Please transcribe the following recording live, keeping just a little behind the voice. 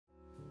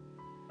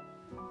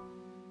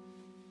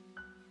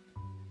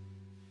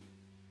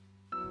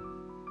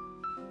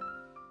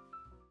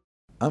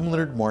I'm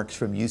Leonard Marks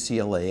from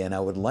UCLA, and I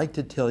would like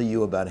to tell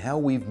you about how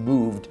we've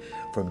moved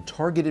from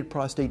targeted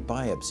prostate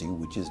biopsy,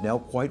 which is now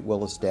quite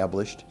well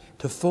established,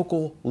 to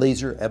focal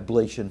laser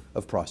ablation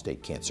of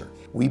prostate cancer.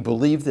 We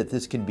believe that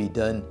this can be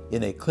done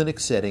in a clinic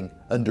setting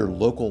under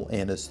local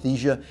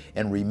anesthesia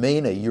and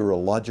remain a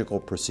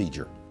urological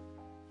procedure.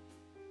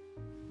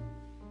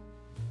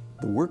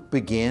 The work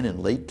began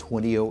in late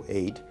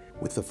 2008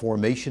 with the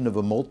formation of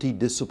a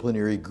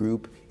multidisciplinary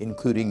group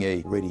including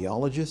a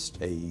radiologist,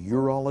 a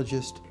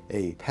urologist,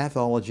 a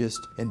pathologist,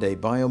 and a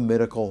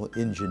biomedical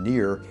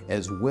engineer,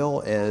 as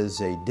well as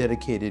a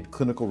dedicated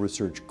clinical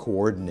research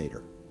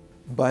coordinator.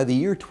 By the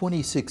year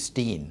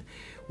 2016,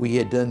 we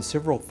had done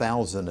several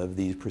thousand of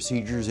these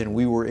procedures, and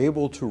we were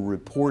able to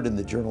report in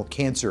the journal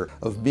Cancer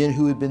of men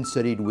who had been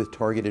studied with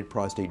targeted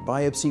prostate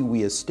biopsy.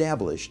 We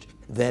established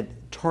that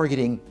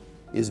targeting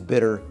is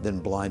better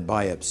than blind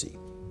biopsy.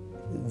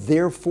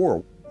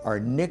 Therefore, our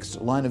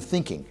next line of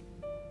thinking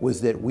was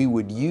that we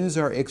would use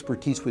our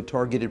expertise with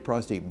targeted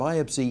prostate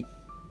biopsy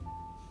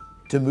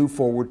to move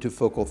forward to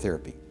focal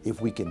therapy.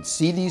 If we can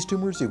see these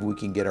tumors, if we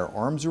can get our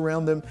arms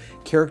around them,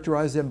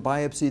 characterize them,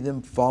 biopsy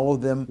them, follow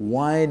them,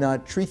 why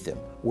not treat them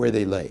where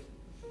they lay?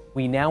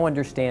 We now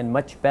understand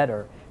much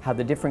better how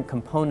the different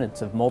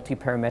components of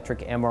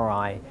multiparametric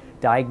MRI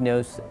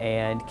diagnose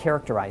and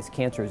characterize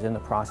cancers in the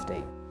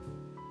prostate.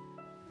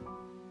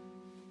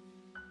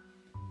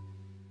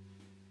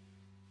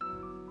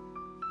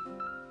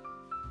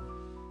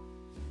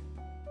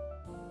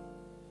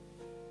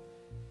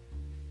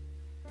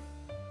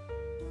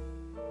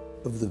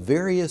 Of the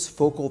various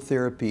focal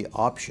therapy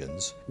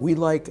options, we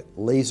like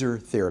laser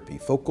therapy,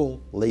 focal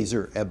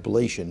laser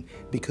ablation,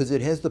 because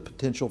it has the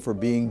potential for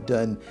being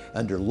done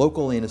under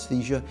local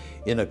anesthesia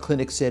in a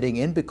clinic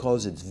setting and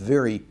because it's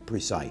very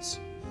precise.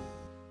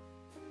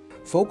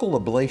 Focal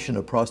ablation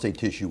of prostate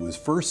tissue was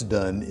first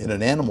done in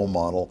an animal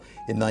model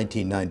in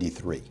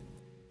 1993.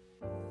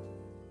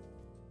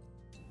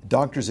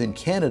 Doctors in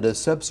Canada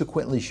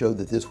subsequently showed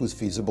that this was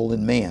feasible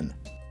in man.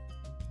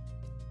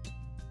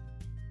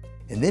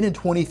 And then in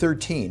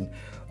 2013,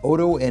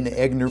 Otto and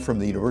Egner from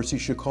the University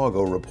of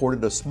Chicago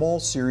reported a small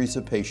series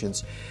of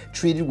patients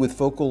treated with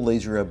focal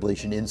laser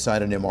ablation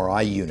inside an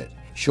MRI unit,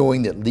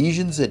 showing that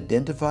lesions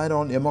identified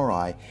on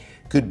MRI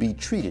could be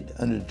treated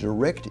under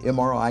direct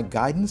MRI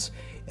guidance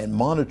and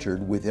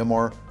monitored with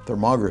MR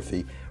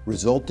thermography,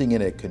 resulting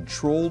in a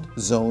controlled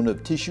zone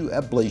of tissue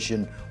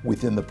ablation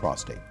within the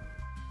prostate.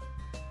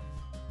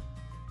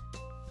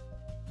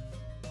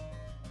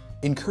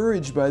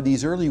 Encouraged by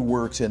these early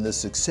works and the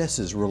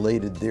successes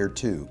related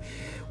thereto,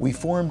 we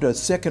formed a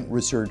second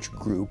research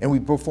group and we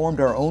performed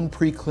our own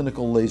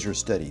preclinical laser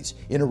studies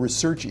in a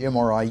research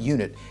MRI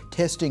unit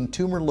testing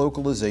tumor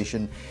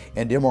localization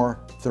and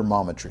MR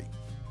thermometry.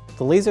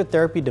 The laser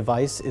therapy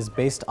device is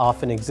based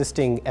off an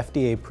existing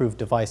FDA-approved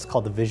device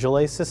called the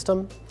Visualase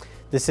system.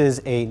 This is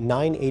a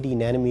 980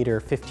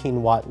 nanometer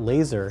 15-watt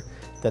laser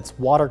that's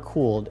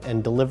water-cooled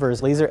and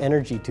delivers laser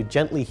energy to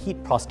gently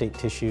heat prostate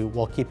tissue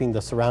while keeping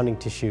the surrounding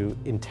tissue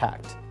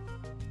intact.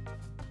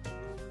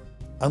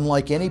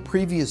 Unlike any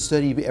previous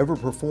study ever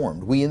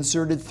performed, we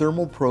inserted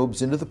thermal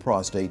probes into the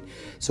prostate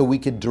so we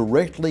could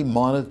directly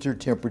monitor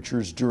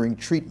temperatures during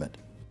treatment.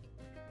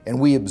 And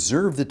we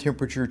observed the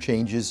temperature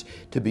changes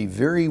to be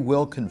very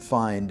well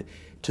confined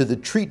to the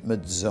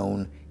treatment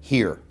zone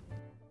here.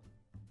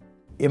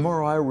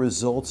 MRI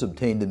results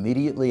obtained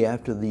immediately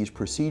after these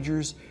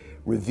procedures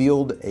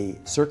revealed a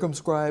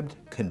circumscribed,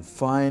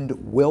 confined,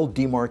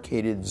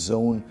 well-demarcated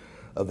zone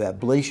of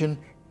ablation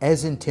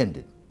as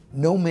intended.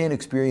 No man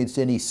experienced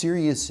any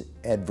serious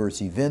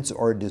adverse events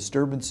or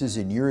disturbances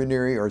in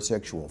urinary or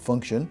sexual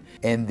function,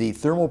 and the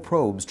thermal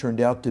probes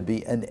turned out to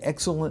be an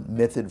excellent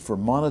method for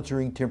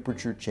monitoring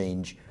temperature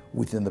change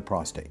within the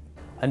prostate.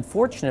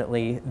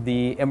 Unfortunately,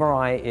 the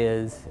MRI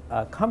is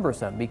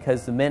cumbersome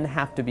because the men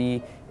have to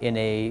be in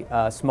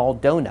a small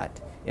donut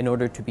in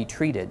order to be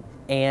treated,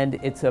 and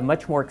it's a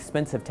much more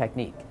expensive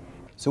technique.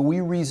 So we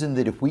reasoned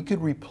that if we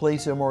could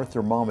replace MR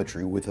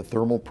thermometry with the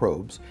thermal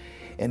probes,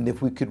 and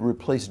if we could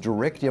replace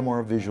direct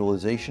MR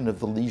visualization of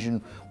the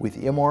lesion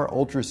with MR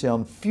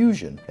ultrasound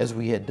fusion, as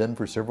we had done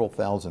for several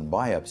thousand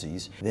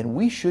biopsies, then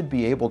we should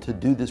be able to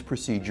do this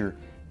procedure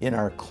in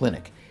our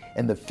clinic.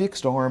 And the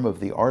fixed arm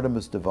of the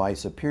Artemis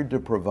device appeared to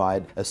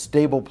provide a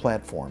stable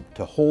platform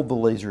to hold the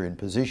laser in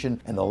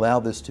position and allow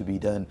this to be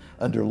done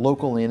under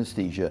local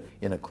anesthesia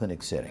in a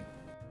clinic setting.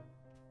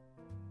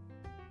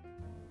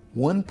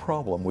 One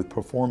problem with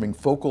performing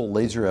focal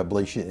laser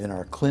ablation in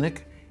our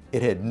clinic,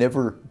 it had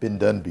never been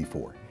done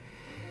before.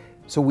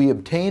 So we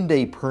obtained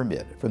a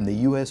permit from the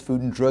U.S.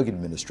 Food and Drug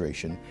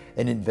Administration,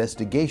 an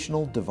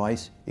investigational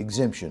device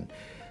exemption,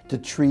 to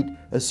treat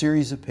a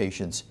series of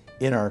patients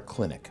in our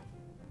clinic.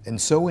 And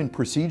so in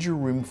Procedure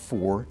Room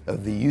 4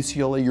 of the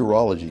UCLA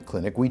Urology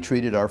Clinic, we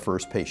treated our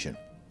first patient.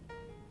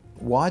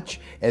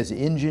 Watch as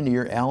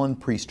engineer Alan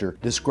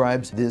Priester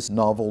describes this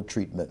novel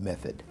treatment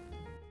method.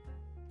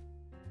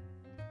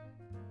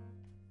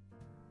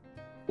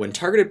 When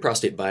targeted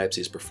prostate biopsy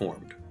is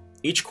performed,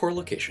 each core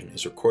location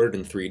is recorded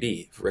in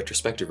 3D for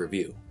retrospective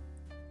review.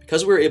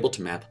 Because we're able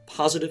to map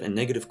positive and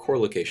negative core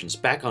locations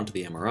back onto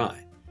the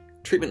MRI,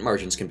 treatment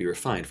margins can be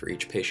refined for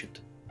each patient.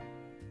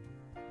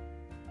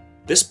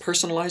 This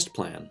personalized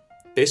plan,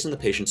 based on the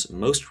patient's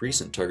most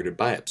recent targeted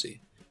biopsy,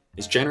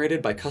 is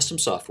generated by custom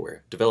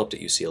software developed at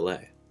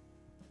UCLA.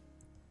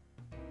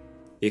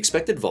 The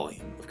expected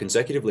volume of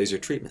consecutive laser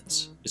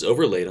treatments is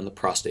overlaid on the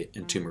prostate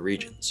and tumor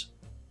regions.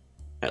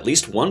 At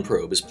least one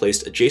probe is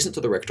placed adjacent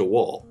to the rectal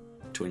wall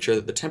to ensure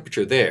that the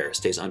temperature there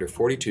stays under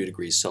 42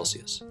 degrees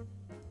Celsius.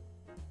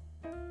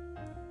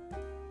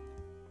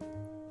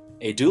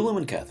 A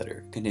dual-lumen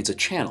catheter contains a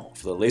channel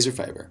for the laser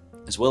fiber,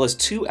 as well as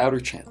two outer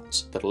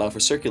channels that allow for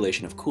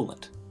circulation of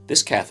coolant.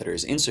 This catheter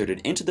is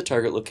inserted into the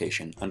target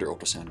location under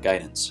ultrasound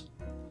guidance.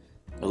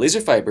 A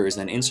laser fiber is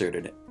then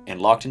inserted and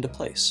locked into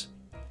place.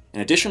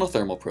 An additional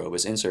thermal probe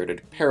is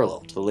inserted parallel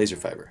to the laser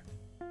fiber.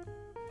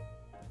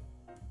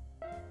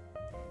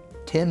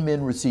 10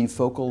 men received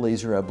focal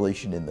laser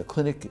ablation in the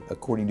clinic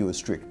according to a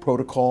strict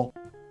protocol,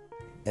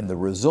 and the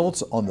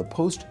results on the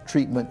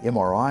post-treatment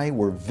MRI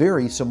were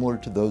very similar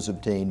to those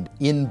obtained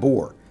in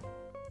bore.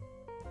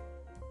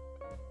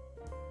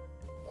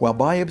 While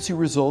biopsy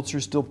results are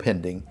still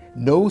pending,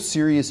 no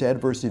serious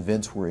adverse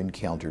events were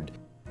encountered,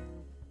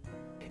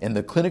 and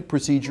the clinic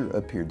procedure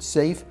appeared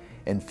safe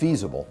and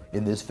feasible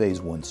in this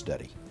phase 1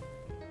 study.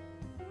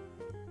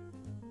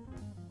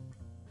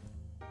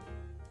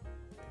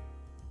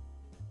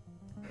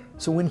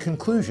 So in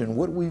conclusion,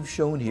 what we've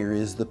shown here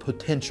is the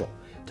potential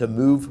to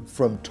move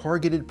from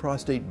targeted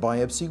prostate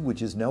biopsy,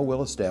 which is now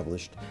well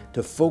established,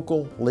 to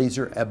focal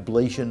laser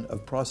ablation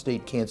of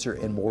prostate cancer,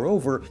 and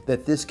moreover,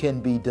 that this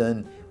can be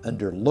done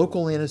under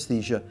local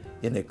anesthesia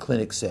in a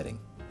clinic setting.